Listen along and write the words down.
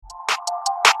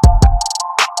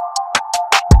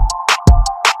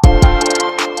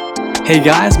Hey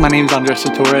guys, my name is Andres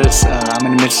Torres. I'm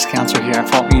an admissions counselor here at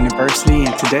Faulkner University,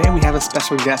 and today we have a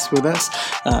special guest with us.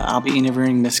 I'll be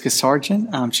interviewing Ms. Sargent.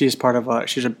 She is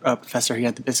she's a professor here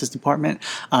at the business department,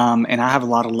 and I have a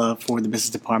lot of love for the business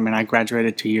department. I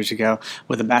graduated 2 years ago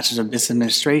with a bachelor's of business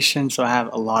administration, so I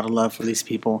have a lot of love for these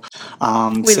people.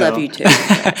 We love you too.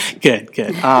 Good.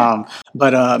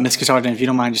 But Ms. Sargent, if you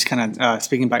don't mind just kind of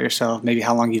speaking about yourself, maybe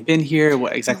how long you've been here,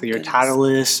 what exactly your title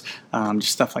is,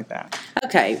 just stuff like that.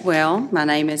 Okay, well, my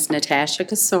name is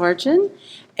Natasha Sargent,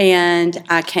 and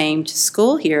I came to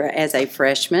school here as a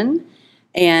freshman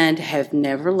and have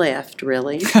never left,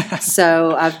 really.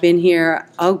 So I've been here,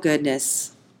 oh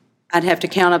goodness, I'd have to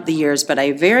count up the years, but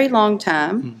a very long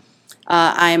time.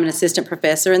 I am an assistant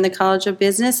professor in the College of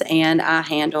Business, and I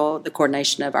handle the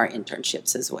coordination of our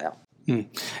internships as well.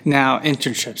 Now,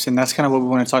 internships, and that's kind of what we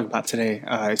want to talk about today.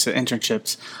 It's the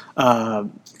internships.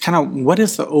 Kind of what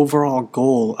is the overall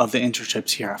goal of the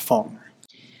internships here at Faulkner?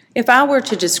 If I were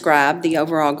to describe the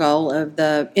overall goal of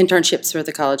the internships for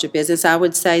the College of Business, I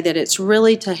would say that it's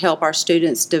really to help our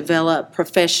students develop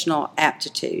professional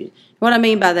aptitude. What I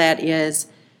mean by that is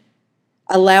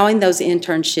allowing those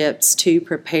internships to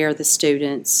prepare the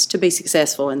students to be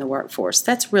successful in the workforce.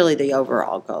 That's really the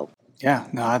overall goal. Yeah,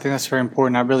 no, I think that's very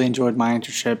important. I really enjoyed my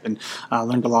internship and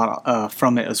learned a lot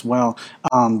from it as well.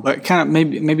 But kind of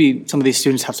maybe some of these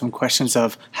students have some questions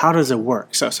of how does it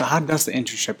work? So how does the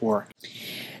internship work?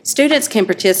 Students can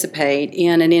participate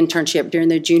in an internship during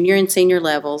their junior and senior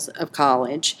levels of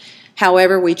college.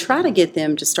 However, we try to get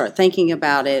them to start thinking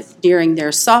about it during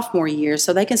their sophomore year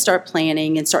so they can start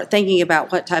planning and start thinking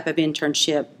about what type of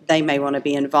internship they may want to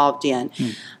be involved in.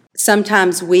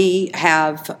 Sometimes we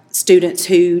have students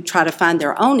who try to find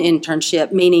their own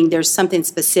internship, meaning there's something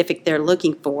specific they're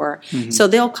looking for. So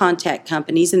they'll contact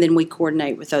companies, and then we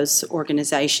coordinate with those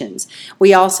organizations.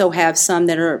 We also have some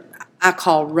that are, I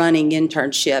call running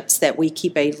internships, that we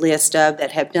keep a list of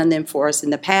that have done them for us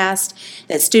in the past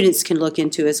that students can look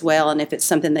into as well. And if it's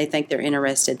something they think they're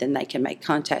interested, then they can make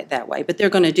contact that way. But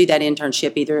they're going to do that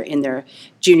internship either in their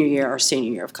junior year or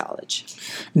senior year of college.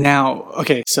 Now,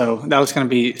 okay, so that was going to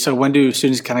be, so when do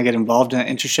students kind of get involved in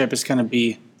an internship? It's going to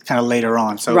be kind of later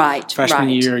on. So freshman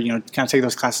year, kind of take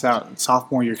those classes out.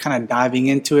 Sophomore, you're kind of diving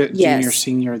into it. Yes. Junior,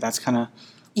 senior, that's kind of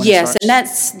when Yes, and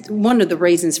that's one of the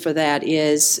reasons for that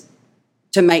is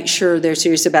to make sure they're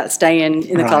serious about staying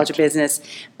in the College of Business.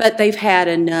 But they've had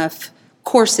enough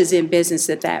courses in business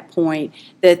at that point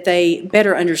that they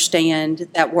better understand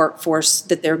that workforce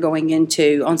that they're going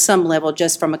into on some level,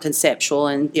 just from a conceptual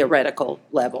and theoretical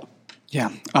level.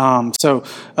 Yeah. So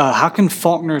how can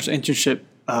Faulkner's internship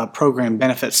program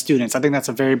benefit students? I think that's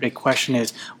a very big question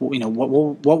is, what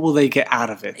will they get out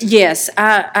of it? Yes,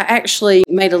 I actually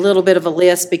made a little bit of a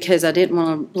list because I didn't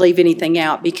want to leave anything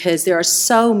out because there are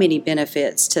so many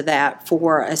benefits to that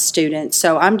for a student.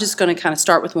 So I'm just going to kind of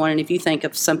start with one, and if you think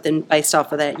of something based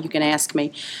off of that, you can ask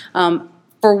me.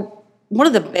 For one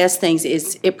of the best things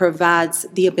is it provides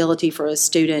the ability for a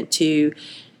student to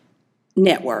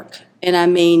network. And I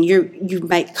mean, you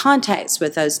make contacts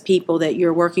with those people that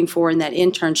you're working for in that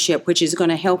internship, which is going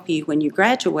to help you when you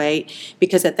graduate,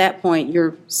 because at that point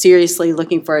you're seriously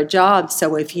looking for a job.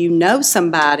 So if you know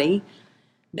somebody,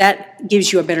 that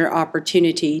gives you a better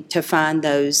opportunity to find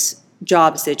those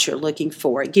jobs that you're looking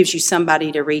for. It gives you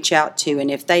somebody to reach out to, and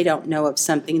if they don't know of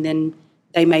something, then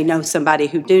they may know somebody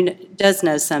who does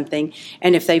know something.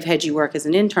 And if they've had you work as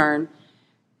an intern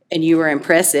and you were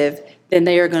impressive, then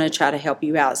they are going to try to help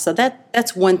you out. So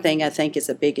that's one thing I think is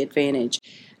a big advantage.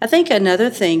 I think another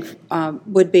thing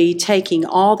would be taking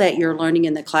all that you're learning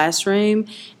in the classroom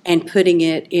and putting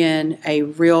it in a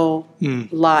real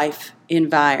life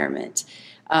environment.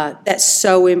 That's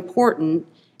so important.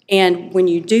 And when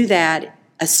you do that,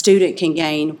 a student can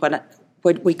gain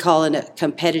what we call a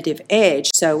competitive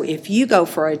edge. So if you go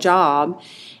for a job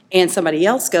and somebody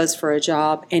else goes for a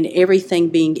job, and everything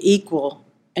being equal,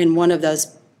 and one of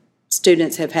those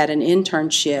students have had an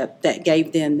internship that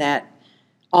gave them that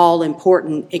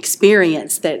all-important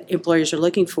experience that employers are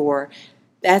looking for,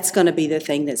 that's going to be the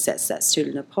thing that sets that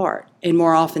student apart. And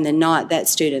more often than not, that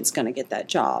student's going to get that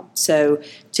job. So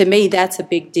to me, that's a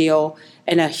big deal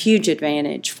and a huge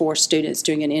advantage for students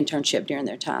doing an internship during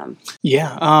their time.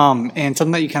 Yeah, and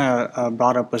something that you kind of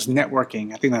brought up was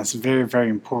networking. I think that's very, very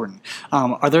important.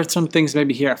 Are there some things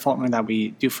maybe here at Faulkner that we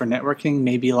do for networking,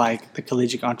 maybe like the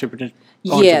Collegiate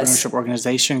Entrepreneurship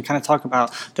Organization? Kind of talk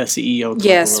about the CEO club.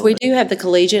 Yes, we do have the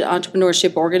Collegiate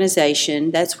Entrepreneurship Organization.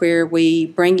 That's where we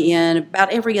bring in,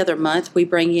 about every other month, we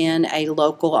bring in a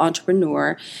local entrepreneur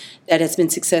entrepreneur that has been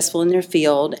successful in their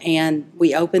field, and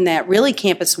we open that really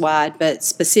campus-wide, but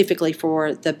specifically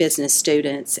for the business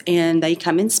students, and they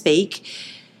come and speak.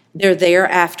 They're there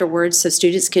afterwards, so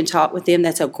students can talk with them.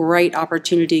 That's a great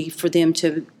opportunity for them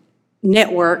to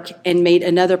network and meet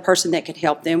another person that could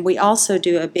help them. We also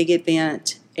do a big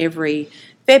event every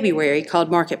February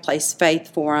called Marketplace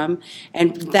Faith Forum,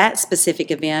 and that specific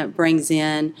event brings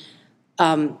in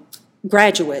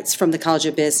graduates from the College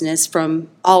of Business from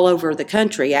all over the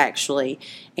country, actually,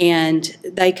 and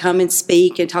they come and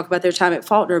speak and talk about their time at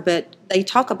Faulkner, but they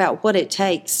talk about what it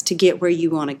takes to get where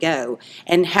you want to go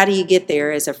and how do you get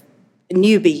there as a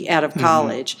newbie out of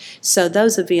college. So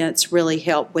those events really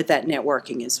help with that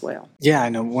networking as well. Yeah, I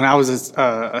know. When I was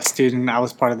a student, I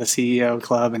was part of the CEO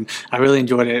club, and I really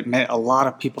enjoyed it. Met a lot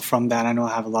of people from that. I know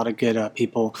I have a lot of good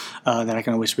people that I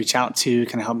can always reach out to,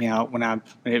 kind of help me out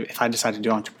if I decide to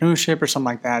do entrepreneurship or something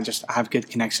like that. Just I have good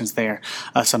connections there,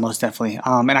 so most definitely.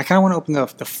 And I kind of want to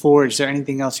open the floor. Is there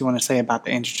anything else you want to say about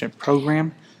the internship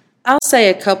program? I'll say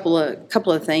a couple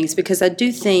of things, because I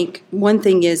do think one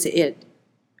thing is it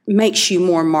makes you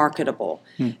more marketable,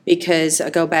 because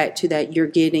I go back to that, you're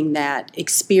getting that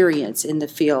experience in the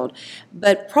field.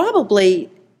 But probably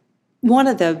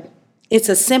it's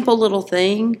a simple little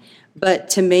thing, but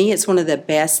to me it's one of the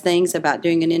best things about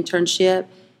doing an internship.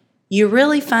 You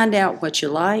really find out what you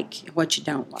like and what you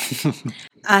don't like.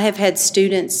 I have had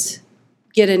students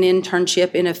get an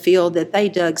internship in a field that they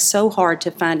dug so hard to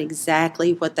find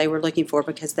exactly what they were looking for,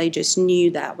 because they just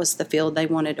knew that was the field they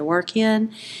wanted to work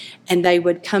in. And they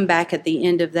would come back at the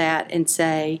end of that and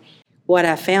say, what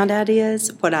I found out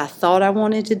is what I thought I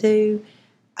wanted to do,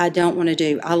 I don't want to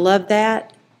do. I love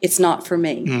that. It's not for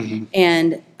me.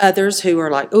 And others who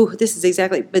are like, oh, this is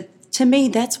exactly. But to me,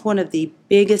 that's one of the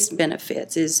biggest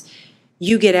benefits is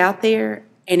you get out there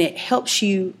and it helps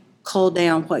you cull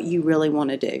down what you really want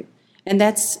to do. And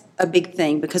that's a big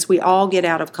thing, because we all get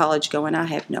out of college going, I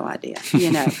have no idea,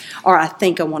 or I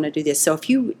think I want to do this. So if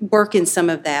you work in some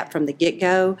of that from the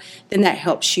get-go, then that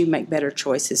helps you make better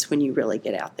choices when you really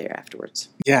get out there afterwards.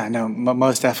 Yeah, no,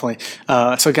 most definitely.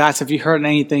 So guys, have you heard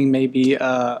anything maybe,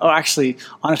 honestly,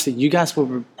 you guys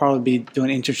will probably be doing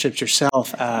internships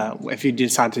yourself. If you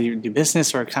decide to do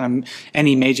business or kind of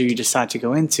any major you decide to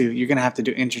go into, you're going to have to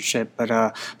do internship.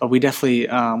 But we definitely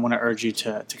want to urge you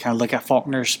to kind of look at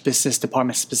Faulkner's business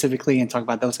department specifically and talk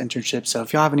about those internships. So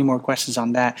if y'all have any more questions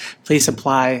on that, please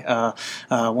apply.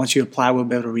 Once you apply, we'll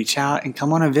be able to reach out and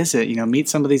come on a visit. Meet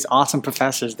some of these awesome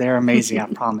professors. They're amazing, I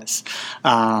promise.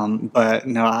 But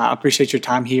no, I appreciate your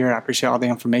time here. I appreciate all the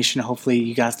information. Hopefully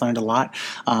you guys learned a lot.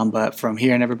 But from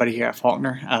here and everybody here at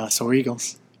Faulkner, Soar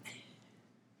Eagles.